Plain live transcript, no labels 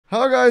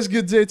Hello guys,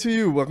 good day to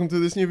you. Welcome to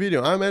this new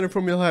video. I'm Adam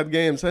from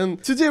Games,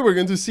 and today we're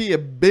going to see a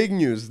big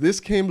news. This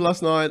came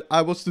last night.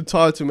 I was too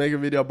tired to make a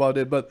video about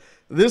it, but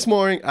this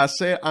morning I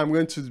say I'm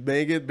going to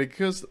make it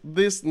because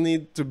this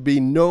needs to be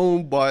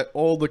known by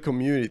all the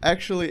community.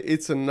 Actually,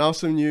 it's an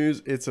awesome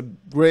news. It's a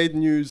great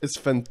news. It's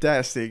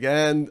fantastic,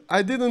 and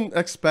I didn't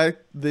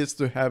expect this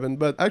to happen,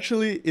 but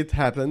actually it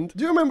happened.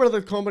 Do you remember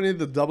that company,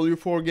 the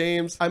W4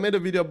 Games? I made a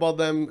video about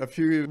them a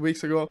few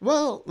weeks ago.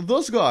 Well,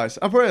 those guys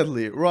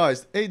apparently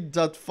raised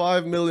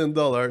 $8.5 million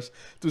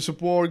to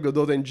support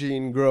Godot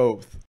engine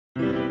growth.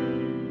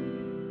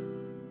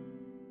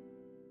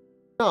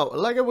 Now,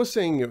 like I was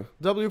saying,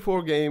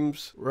 W4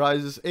 Games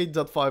raises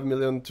 $8.5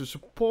 million to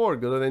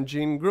support Godot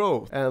engine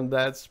growth, and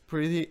that's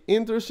pretty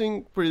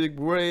interesting, pretty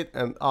great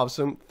and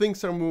awesome.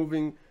 Things are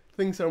moving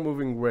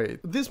great.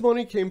 This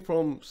money came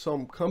from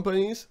some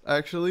companies,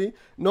 actually.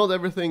 Not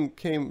everything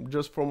came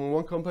just from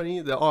one company.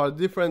 There are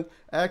different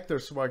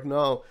actors right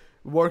now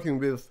working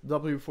with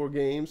W4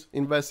 Games,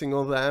 investing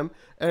on them,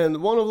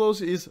 and one of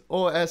those is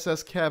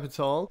OSS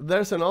Capital.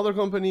 There's another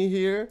company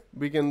here,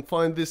 we can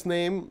find this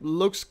name,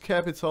 Lux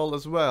Capital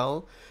as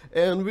well,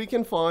 and we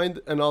can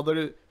find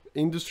another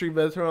industry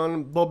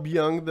veteran, Bob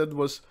Young, that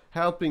was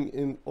helping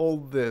in all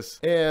this.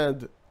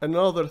 And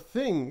another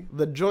thing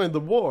that joined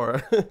the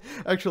war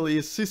actually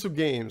is Sisu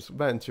Games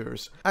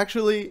Ventures.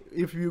 Actually,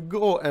 if you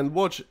go and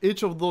watch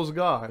each of those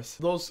guys,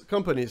 those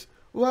companies,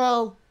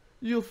 well,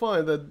 you'll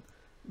find that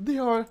they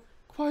are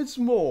quite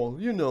small,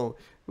 you know.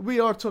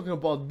 We are talking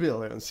about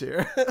billions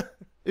here.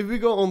 If we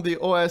go on the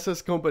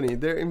OSS company,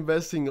 they're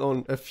investing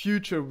on a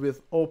future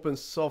with open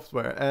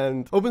software,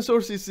 and open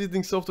source is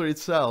eating software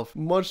itself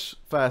much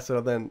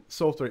faster than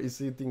software is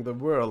eating the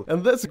world.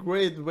 And that's a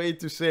great way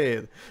to say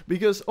it,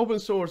 because open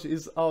source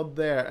is out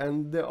there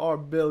and there are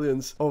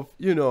billions of,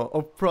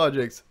 of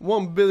projects.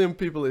 1 billion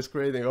people is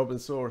creating open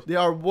source. They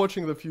are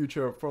watching the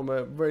future from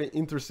a very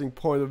interesting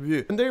point of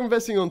view, and they're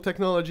investing on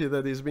technology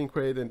that is being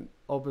created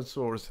open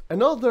source.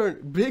 Another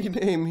big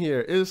name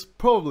here is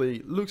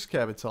probably Lux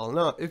Capital.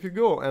 Now, if you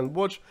go and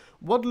watch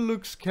what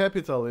Lux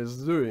Capital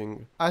is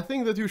doing, I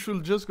think that you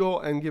should just go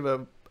and give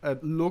a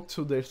look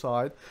to their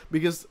site,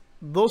 because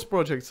those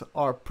projects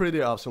are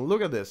pretty awesome.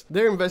 Look at this.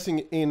 They're investing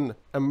in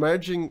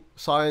emerging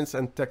science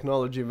and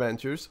technology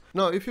ventures.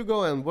 Now, if you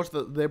go and watch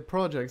their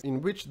projects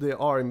in which they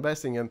are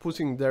investing and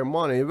putting their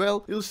money,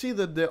 well, you'll see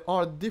that they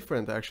are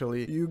different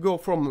actually. You go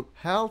from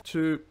health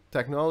to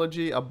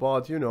technology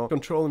about,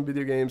 controlling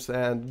video games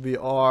and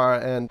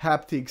VR and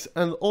haptics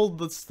and all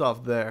that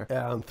stuff there.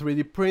 And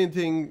 3D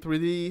printing,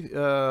 3D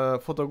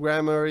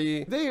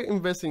photogrammetry. They're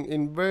investing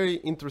in very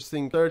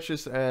interesting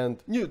searches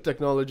and new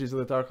technologies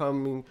that are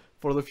coming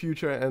for the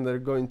future, and they're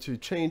going to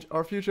change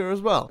our future as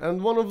well.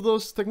 And one of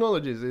those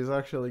technologies is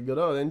actually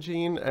Godot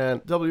engine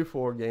and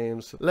W4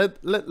 Games.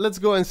 Let's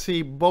go and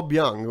see Bob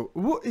Young.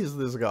 Who is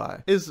this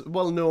guy? Is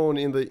well known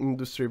in the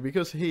industry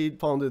because he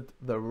founded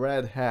the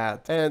Red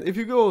Hat. And if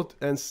you go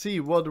and see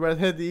what Red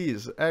Hat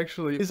is,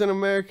 actually is an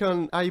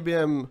American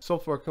IBM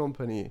software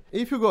company.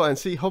 If you go and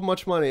see how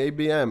much money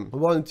IBM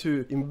wanted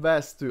to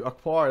invest to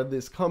acquire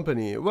this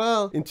company,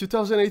 well, in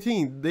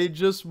 2018 they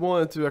just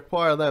wanted to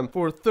acquire them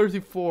for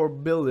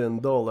 $34 billion.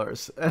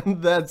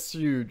 And that's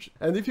huge.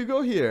 And if you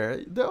go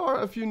here, there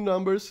are a few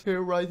numbers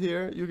here, right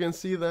here. You can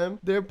see them.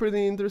 They're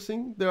pretty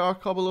interesting. There are a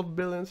couple of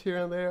billions here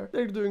and there.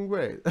 They're doing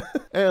great.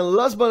 And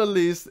last but not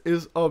least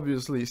is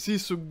obviously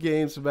Sisu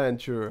Games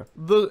Venture.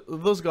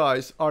 Those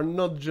guys are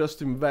not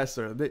just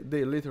investors.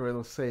 They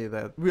literally say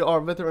that we are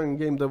veteran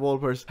game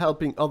developers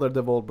helping other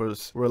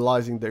developers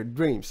realizing their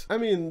dreams. I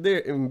mean, they're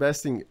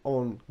investing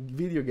on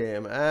video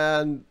game,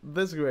 and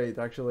that's great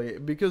actually,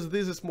 because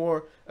this is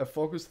more a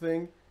focus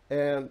thing,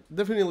 and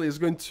definitely is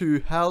going to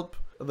help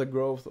the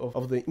growth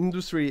of the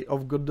industry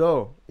of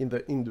Godot in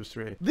the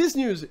industry. This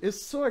news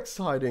is so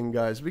exciting,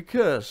 guys,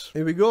 because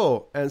here we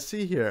go and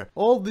see here,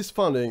 all this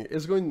funding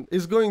is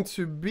going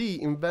to be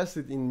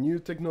invested in new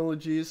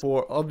technologies,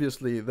 for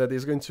obviously that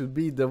is going to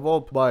be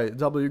developed by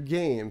W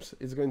Games.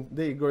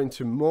 They're going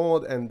to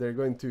mod and they're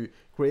going to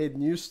create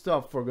new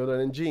stuff for Godot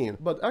engine.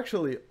 But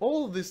actually,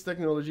 all of this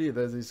technology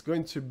that is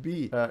going to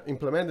be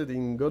implemented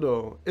in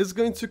Godot is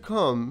going to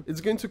come.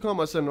 It's going to come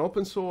as an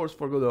open source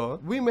for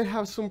Godot. We may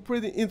have some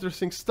pretty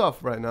interesting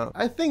stuff right now.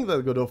 I think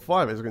that Godot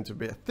 5 is going to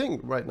be a thing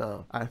right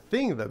now. I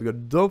think that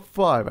Godot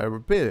 5, I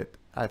repeat it,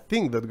 I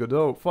think that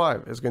Godot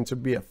 5 is going to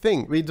be a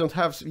thing. We don't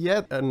have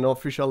yet an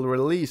official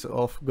release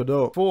of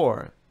Godot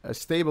 4, a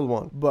stable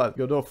one, but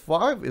Godot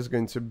 5 is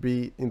going to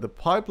be in the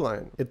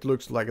pipeline. It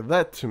looks like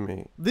that to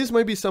me. This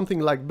might be something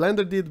like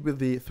Blender did with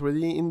the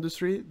 3D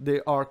industry.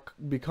 They are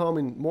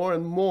becoming more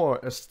and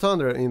more a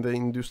standard in the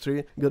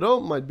industry.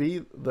 Godot might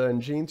be the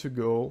engine to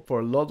go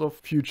for a lot of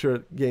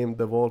future game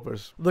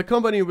developers. The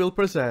company will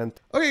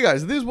present. Okay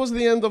guys, this was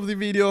the end of the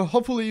video.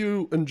 Hopefully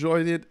you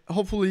enjoyed it.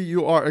 Hopefully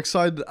you are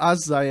excited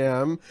as I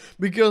am,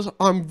 because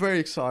I'm very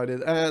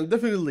excited, and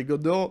definitely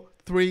Godot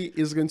 3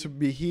 is going to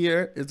be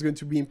here, it's going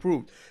to be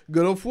improved.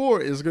 Godot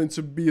 4 is going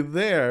to be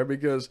there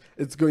because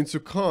it's going to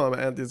come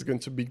and it's going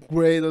to be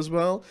great as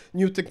well.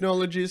 New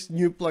technologies,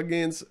 new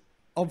plugins,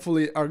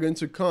 hopefully are going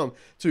to come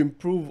to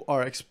improve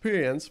our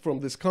experience from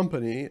this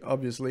company.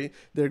 Obviously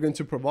they're going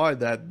to provide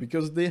that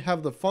because they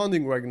have the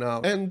funding right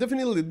now, and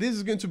definitely this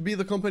is going to be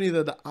the company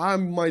that I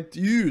might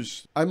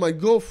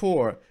go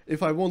for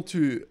if I want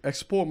to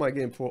export my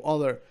game for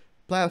other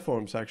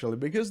platforms, actually,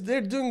 because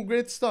they're doing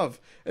great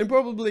stuff, and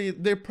probably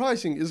their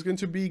pricing is going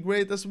to be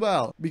great as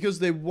well because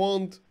they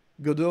want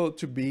Godot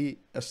to be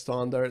a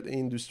standard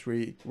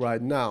industry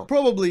right now.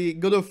 Probably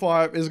Godot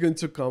 5 is going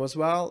to come as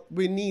well.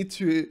 We need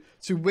to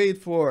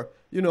wait for,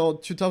 you know,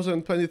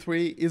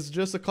 2023 is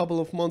just a couple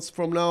of months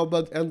from now,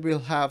 and we'll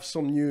have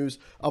some news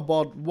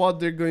about what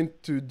they're going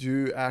to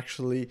do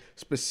actually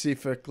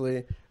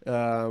specifically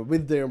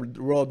with their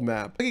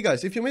roadmap. Okay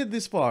guys, if you made it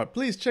this far,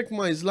 please check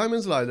my Slime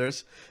and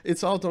Sliders.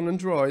 It's out on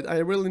Android. I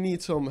really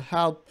need some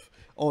help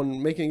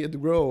on making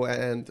it grow,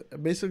 and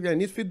basically I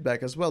need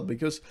feedback as well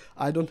because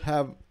I don't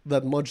have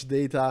that much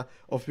data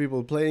of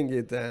people playing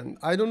it, and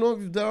I don't know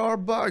if there are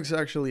bugs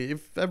actually,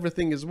 if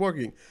everything is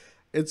working.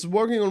 It's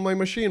working on my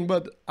machine,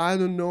 but I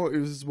don't know if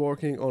it's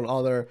working on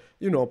other,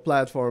 you know,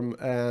 platform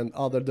and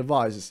other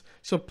devices.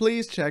 So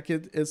please check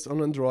it. It's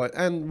on Android,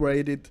 and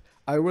rate it.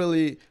 I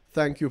really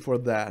thank you for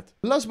that.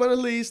 Last but not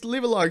least,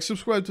 leave a like,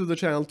 subscribe to the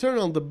channel, turn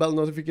on the bell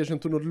notification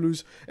to not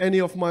lose any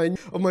of my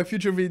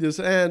future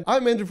videos. And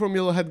I'm Andrew from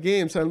Yellowhead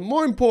Games, and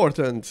more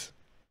important,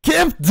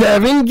 keep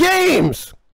deving games!